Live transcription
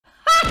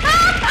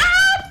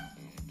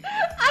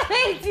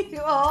hate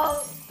you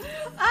all!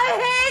 I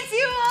hate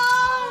you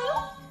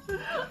all!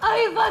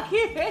 I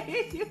fucking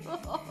hate you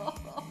all!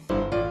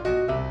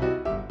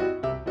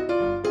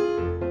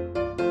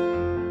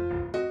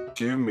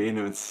 2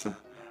 minutes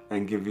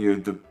and give you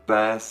the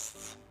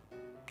best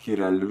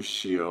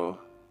Kiralushia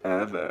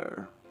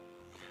ever.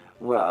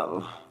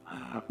 Well,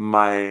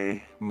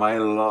 my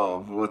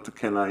love, what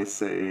can I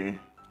say?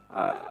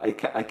 I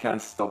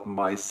can't stop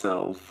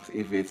myself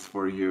if it's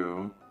for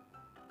you.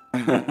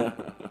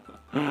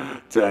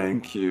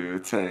 Thank you,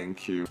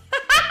 thank you.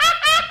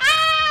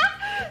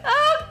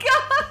 Oh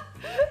god!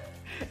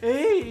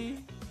 Hey,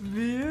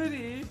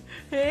 beauty.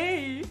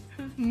 Hey.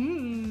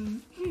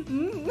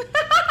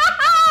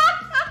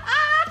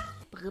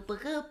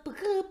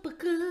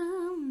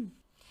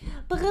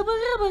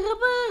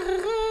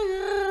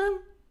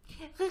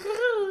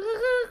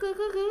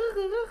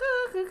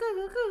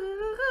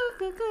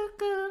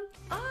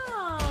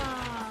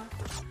 Ah,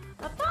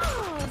 la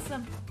pause.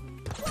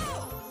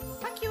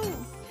 Fuck you.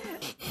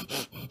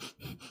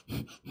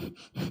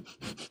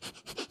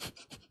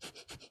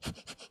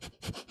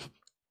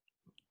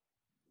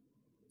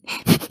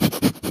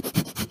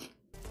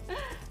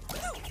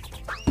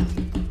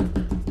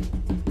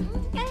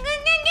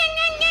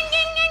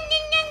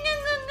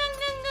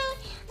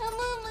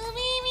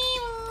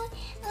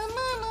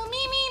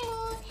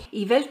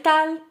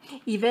 Iveltal,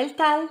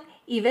 Iveltal,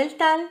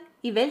 Iveltal,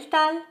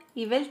 Iveltal,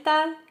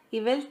 Iveltal,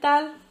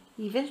 Iveltal,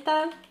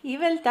 Iveltal,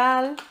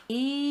 Iveltal,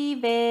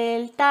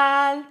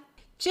 Iveltal.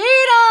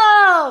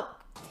 Ciro!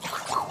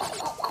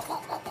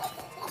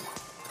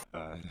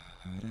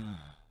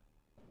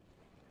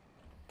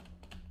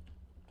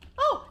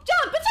 Oh,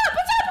 jump, jump,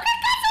 jump! Che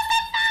cazzo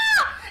stai fa?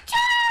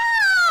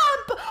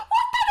 Jump!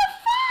 What the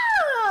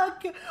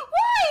fuck?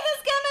 Why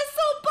this game is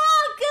so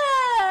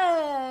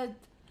bugged?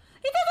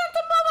 It doesn't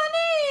move an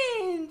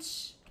inch!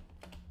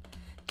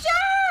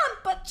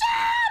 Jump!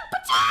 Jump!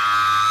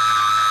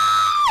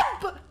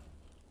 Jump!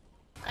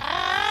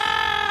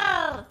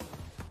 Arr!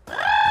 Arr!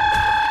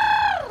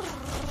 Arr!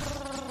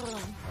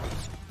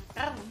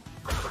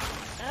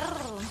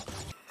 Arr!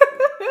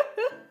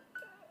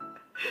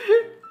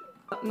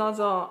 No,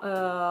 so,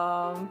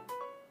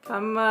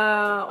 come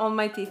on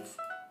my teeth.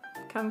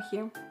 Come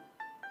here.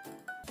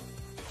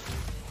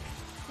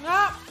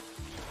 Ah!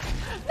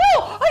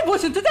 No! I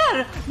wasn't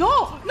there!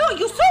 No! No!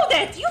 You saw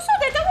that! You saw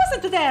that! I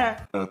wasn't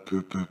there!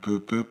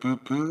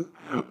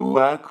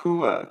 Waku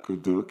waku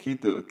doki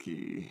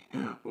doki.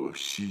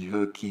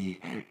 Oshioki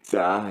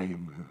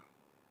time.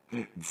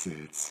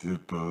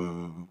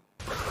 Zetsubo.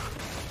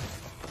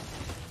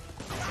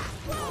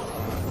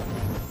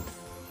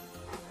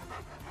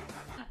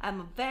 I'm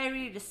a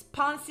very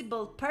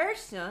responsible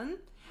person,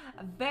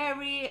 a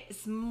very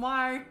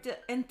smart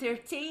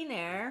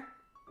entertainer.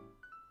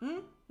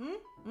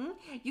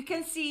 You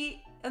can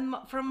see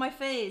from my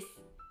face.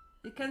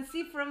 You can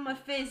see from my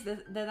face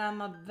that I'm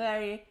a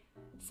very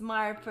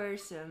smart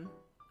person.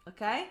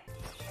 Okay?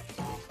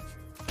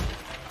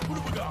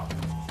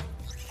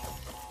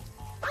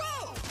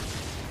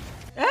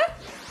 Eh?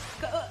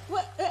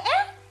 What?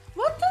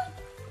 What the?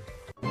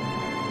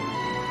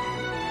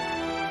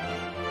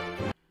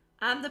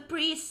 I'm the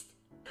priest.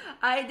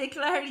 I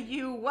declare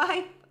you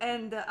wife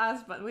and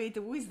husband. Wait,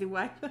 who is the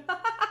wife? 1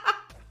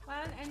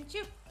 and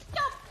 2.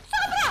 No!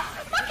 Sopra!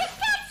 Ma che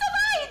cazzo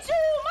vai giù?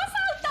 Ma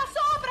salta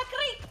sopra,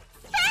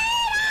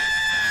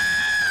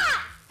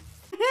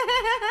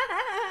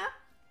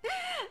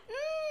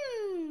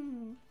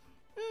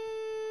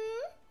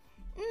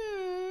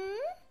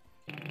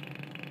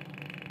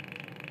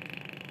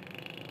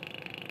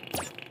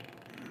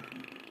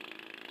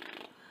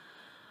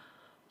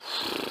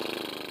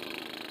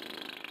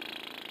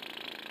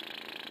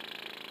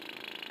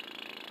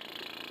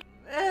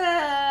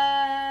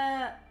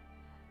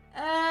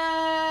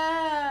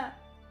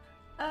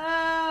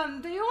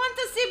 do you want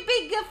to see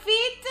big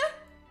feet?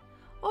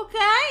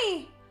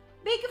 Okay,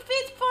 big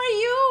feet for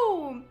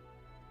you.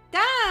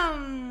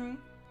 Damn.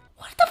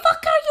 Where the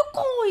fuck are you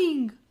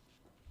going?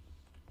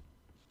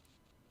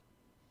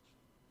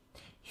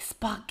 Is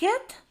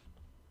bugged?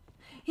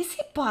 Is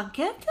he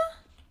bugged?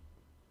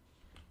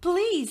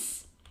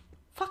 Please,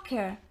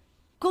 fucker,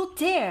 go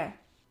there.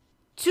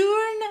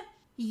 Turn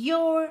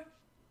your...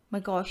 My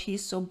gosh,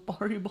 he's so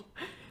horrible.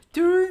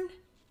 Turn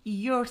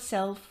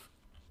yourself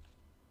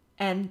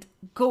and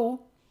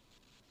go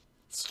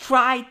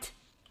straight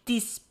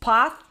this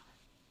path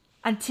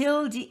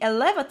until the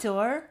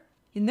elevator,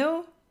 you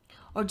know,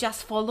 or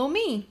just follow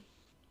me.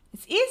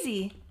 It's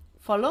easy.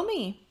 Follow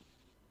me.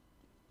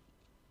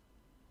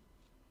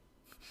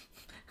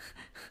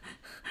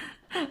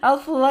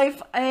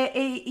 Half-Life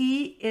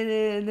AE,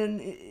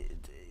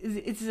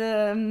 it's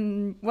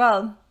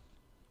well,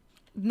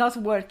 not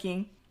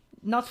working,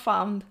 not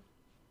found.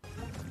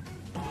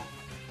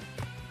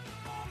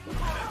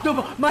 No,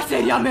 ma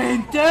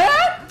seriamente?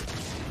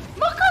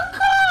 Ma che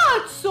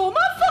cazzo? Ma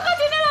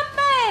affogati nella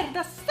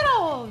merda,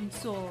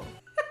 stronzo!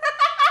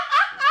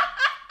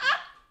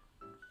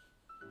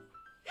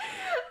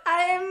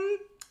 I'm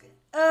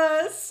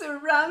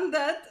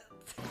surrounded.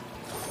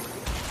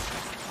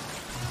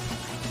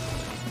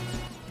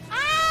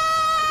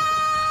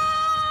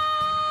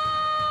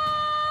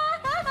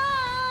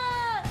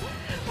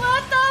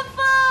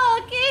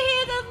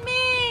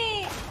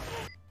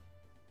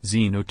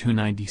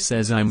 Xeno290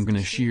 says I'm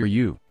gonna shear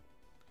you.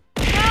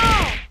 No!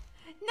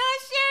 No,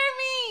 share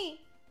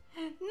me!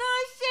 No,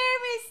 share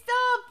me!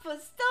 Stop!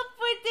 Stop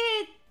with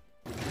it!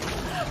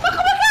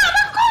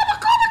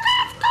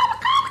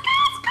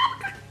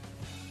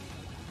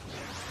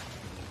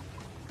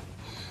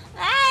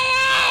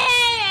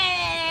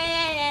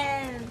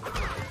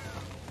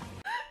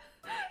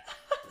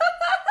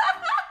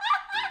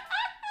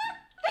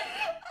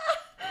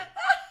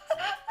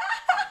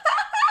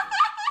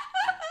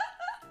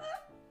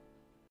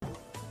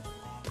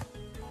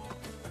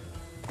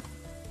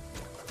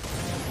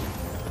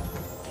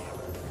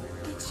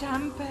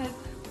 Jumped.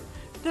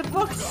 The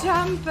box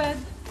jumped.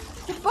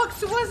 The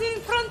box was in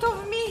front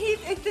of me.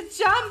 It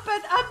jumped.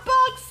 A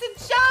box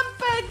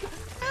jumped.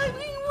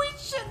 In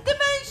which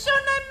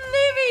dimension I'm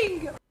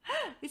living?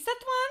 Is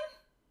that one?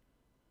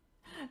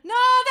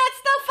 No,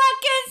 that's the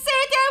fucking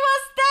city. I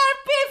was there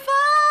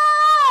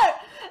before.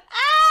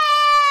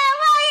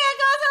 Why you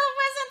guys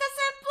always in the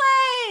same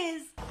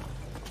place?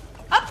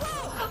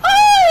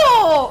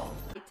 Oh!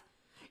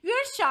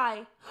 You're shy,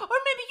 or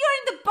maybe you're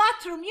in the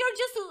bathroom. You're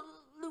just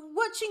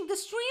watching the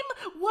stream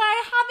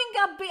while having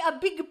a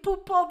big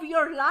poop of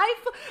your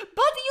life,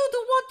 but you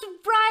don't want to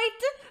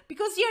write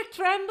because you're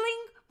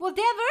trembling,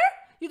 whatever.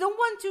 You don't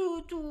want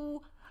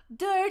to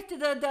dirt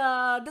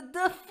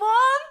the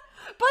phone.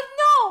 But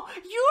no,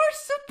 your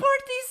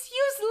support is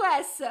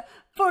useless.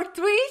 For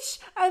Twitch,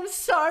 I'm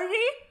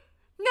sorry.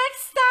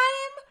 Next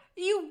time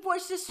you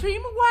watch the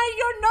stream while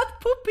you're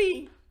not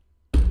pooping.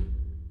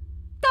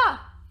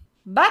 Ta!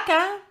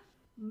 Baka!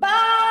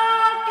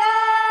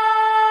 Baka!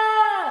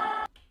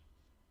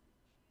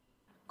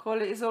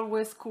 Call is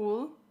always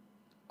cool.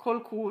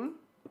 Cool.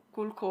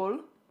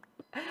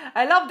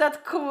 I love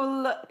that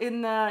cool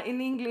in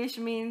English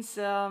means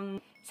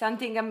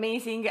something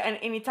amazing, and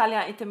in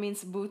Italian it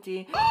means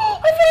booty.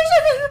 I finished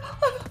it!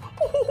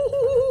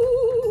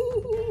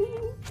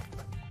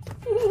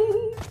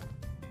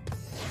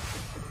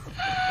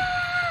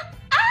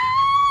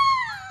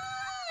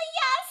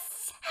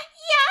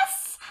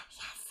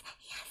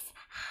 Yes!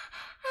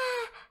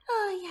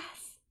 Oh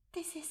yes,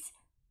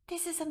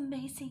 this is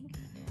amazing.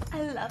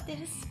 I love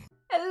this.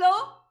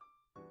 Hello?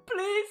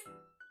 Please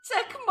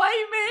check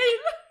my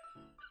mail.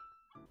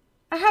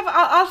 I have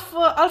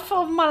half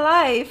of my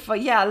life.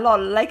 Yeah,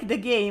 lol, like the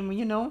game,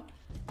 you know.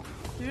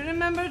 Do you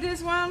remember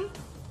this one?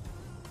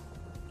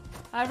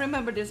 I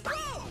remember this.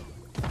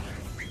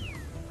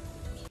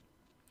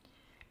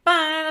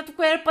 Para tu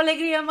cuerpo,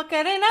 alegría,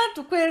 Macarena.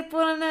 Tu cuerpo,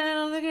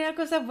 alegría,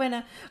 cosa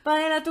buena.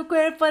 Para tu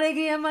cuerpo,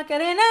 alegría,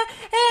 Macarena.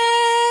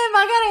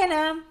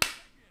 Macarena.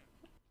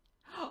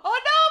 Oh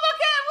no,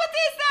 Macarena, what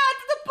is that?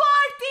 The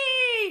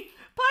party!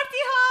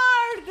 Party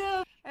hard!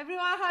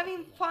 Everyone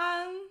having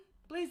fun?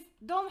 Please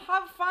don't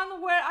have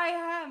fun where I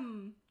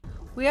am.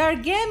 We are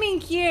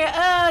gaming here.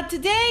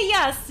 Today,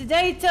 yes,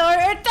 today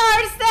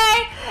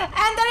Thursday,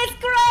 and then it's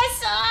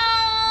crash.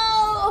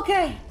 Oh,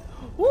 okay.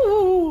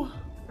 Ooh.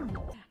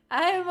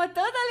 I'm a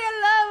totally a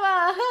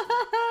llama.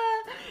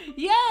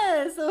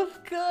 Yes,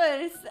 of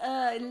course.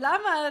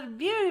 Llama are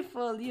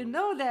beautiful. You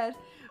know that.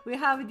 We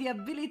have the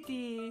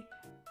ability.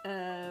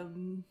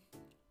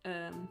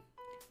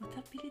 What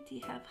ability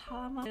have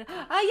llama?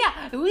 Ah,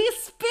 yeah, we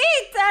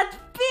spit at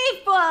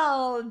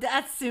people.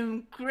 That's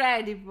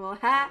incredible,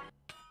 huh?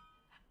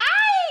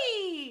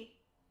 Aye!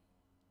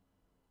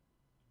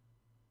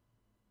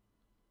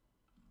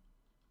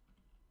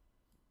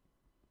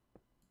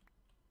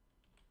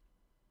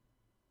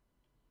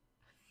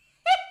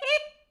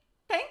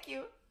 Thank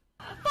you.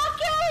 Fuck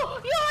you!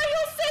 You're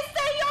your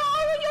sister!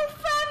 You're your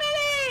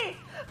family!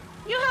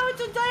 You have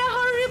to die a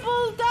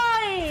horrible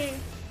die!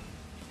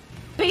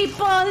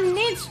 People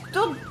need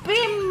to be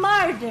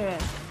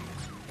murdered!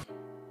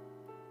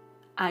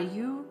 Are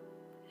you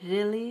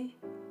really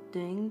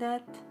doing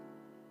that?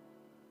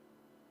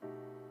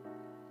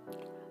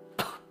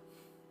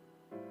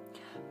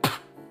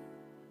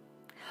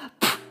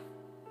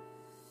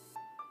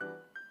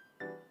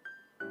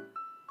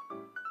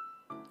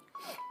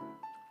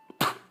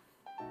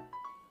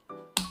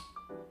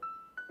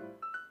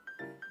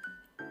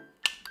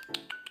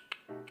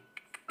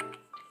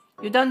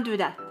 You don't do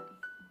that.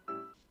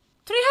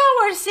 3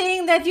 hours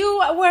saying that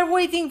you were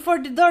waiting for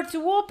the door to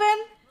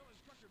open?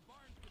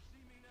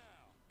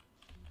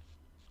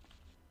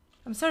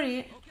 I'm sorry.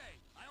 Okay,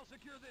 I'll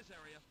secure this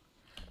area.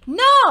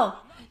 No!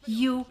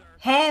 You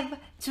have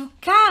to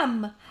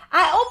come.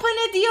 I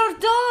opened your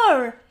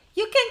door.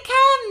 You can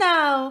come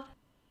now.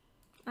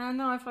 Ah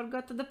no, I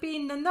forgot the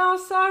pin. No,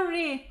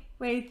 sorry.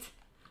 Wait.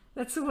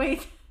 Let's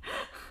wait.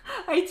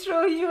 I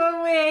throw you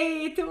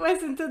away. It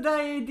wasn't the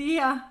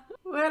idea.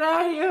 Where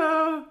are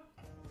you?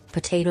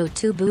 Potato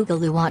 2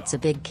 Boogaloo wants a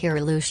big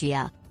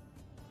Kiralushia.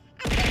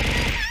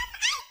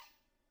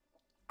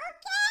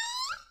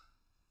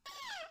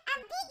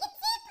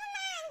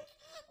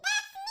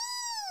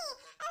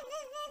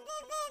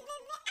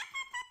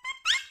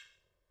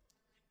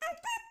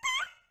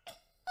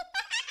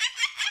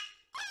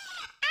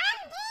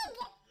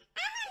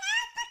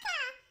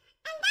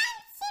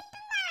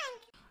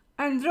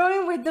 I'm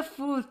drawing with the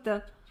foot.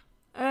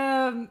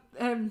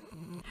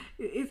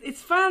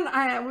 it's fun.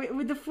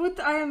 With the foot,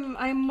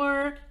 I'm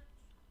more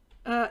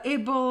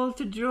able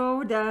to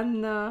draw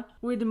than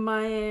with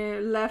my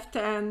left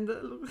hand.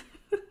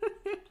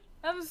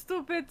 I'm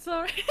stupid,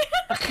 sorry.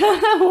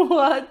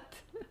 What?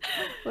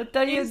 What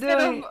are you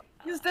doing?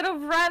 Instead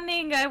of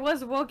running, I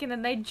was walking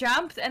and I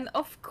jumped, and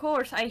of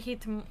course I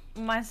hit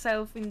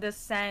myself in the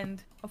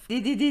sand.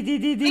 Sleep!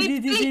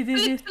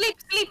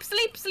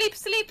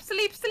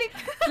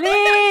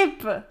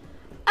 Sleep!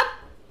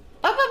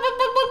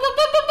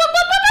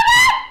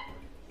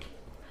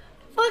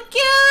 Fuck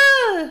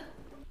you!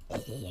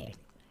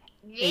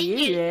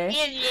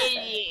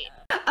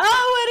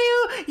 Oh, what are you?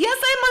 Yes,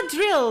 I'm a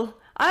drill.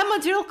 I'm a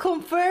drill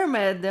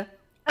confirmed.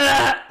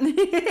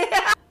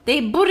 They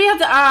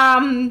buried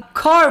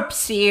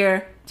corpse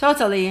here.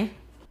 Totally.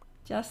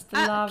 Just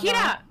love.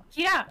 Kira.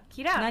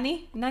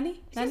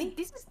 Nani?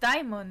 This is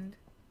diamond.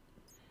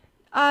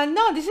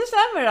 No, this is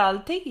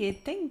emerald. Take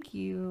it. Thank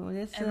you.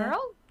 That's,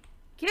 Emerald?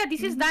 Kira,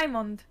 this is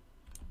diamond.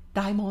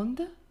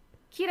 Diamond?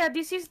 Kira,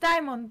 this is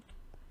diamond.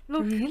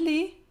 Look.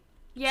 Really?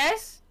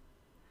 Yes?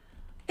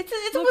 It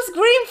was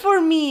green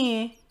for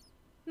me.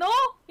 No,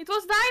 it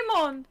was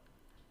diamond.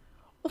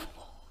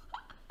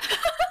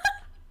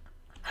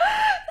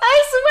 I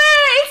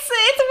swear,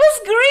 it was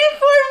green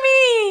for me.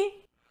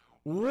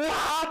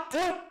 What?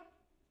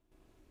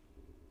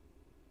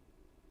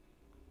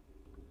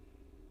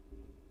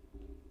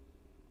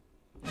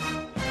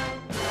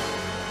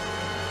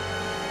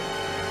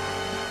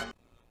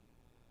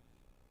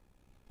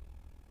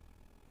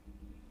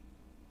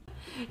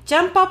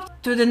 Jump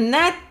up to the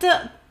net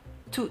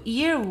to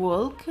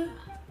earwalk.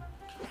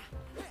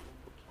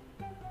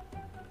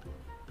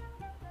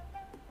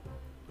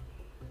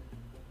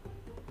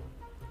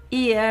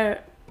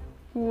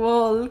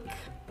 Earwalk.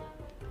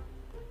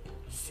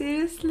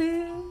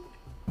 Seriously?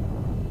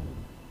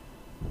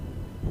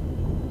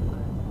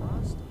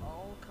 Lost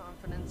all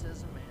confidence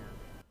as a man.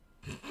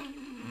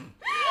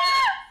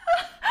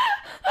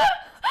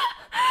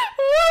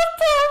 What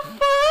the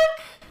fuck?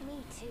 Me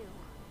too.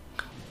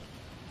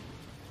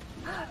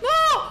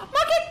 No!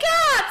 Ma che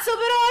cazzo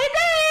però!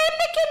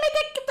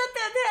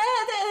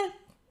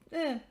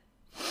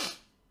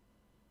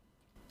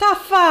 The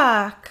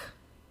fuck?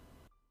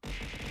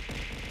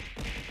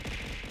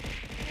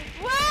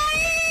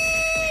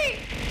 Why?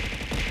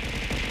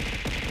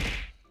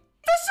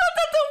 The shot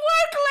doesn't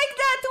work like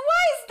that!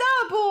 Why is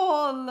double?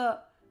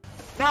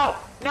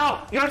 No,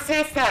 your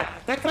sister,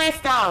 the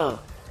crystal.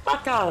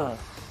 Fuck off.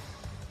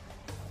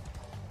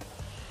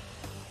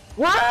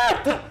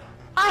 What?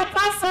 I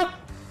passed it.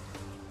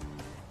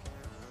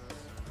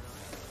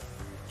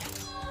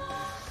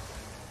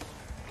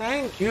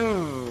 Thank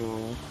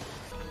you.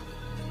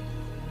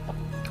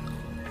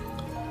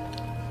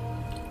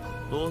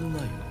 女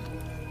よ、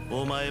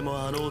お前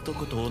もあの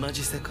男と同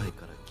じ世界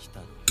から来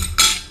たの。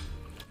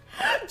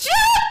ちょっ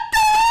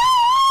と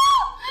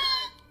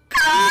母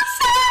さん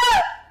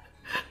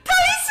大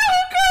丈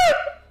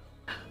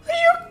夫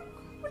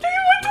Do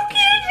you want to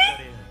kill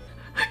me?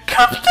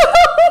 Captain!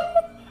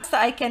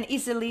 I can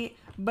easily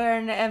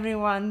burn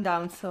everyone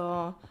down,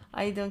 so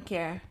I don't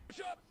care.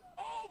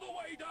 All the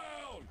way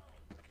down.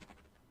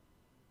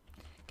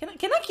 Can I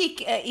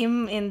kick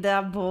him in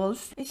the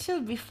balls? It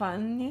should be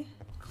fun.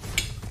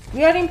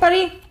 We are in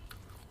Paris.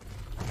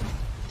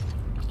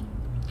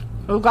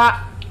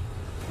 Luca,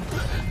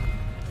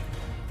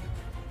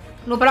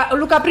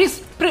 please,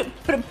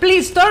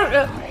 please,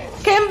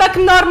 came back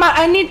normal.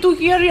 I need to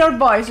hear your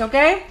voice,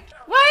 okay?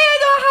 Why I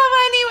don't have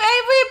any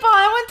weapon?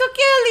 I want to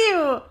kill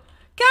you.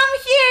 Come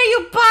here,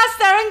 you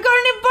bastard! I'm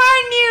gonna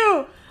burn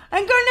you.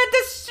 I'm gonna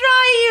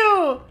destroy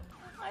you.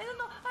 I don't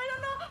know.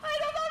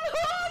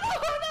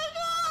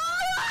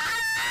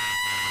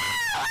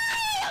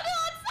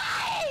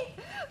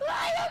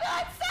 Why you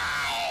got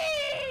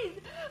side?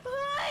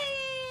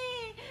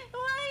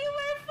 Why you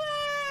were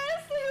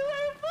first? You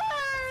were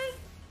first.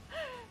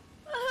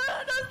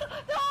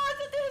 There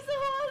is a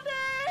hole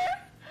there.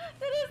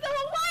 There is a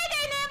hole. Why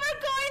they never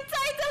go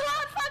inside the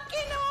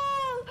fucking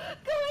hole?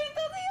 Go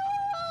into the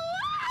hole.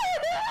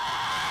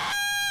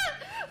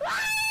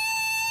 Why?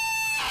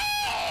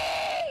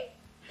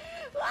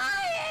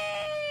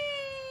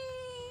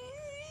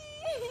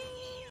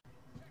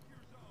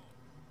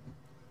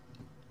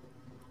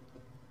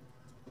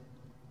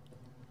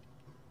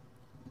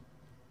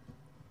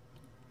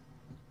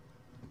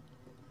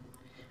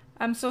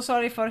 I'm so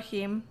sorry for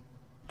him.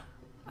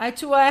 I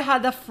too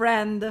had a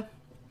friend,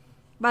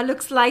 but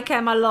looks like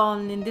I'm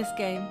alone in this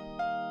game.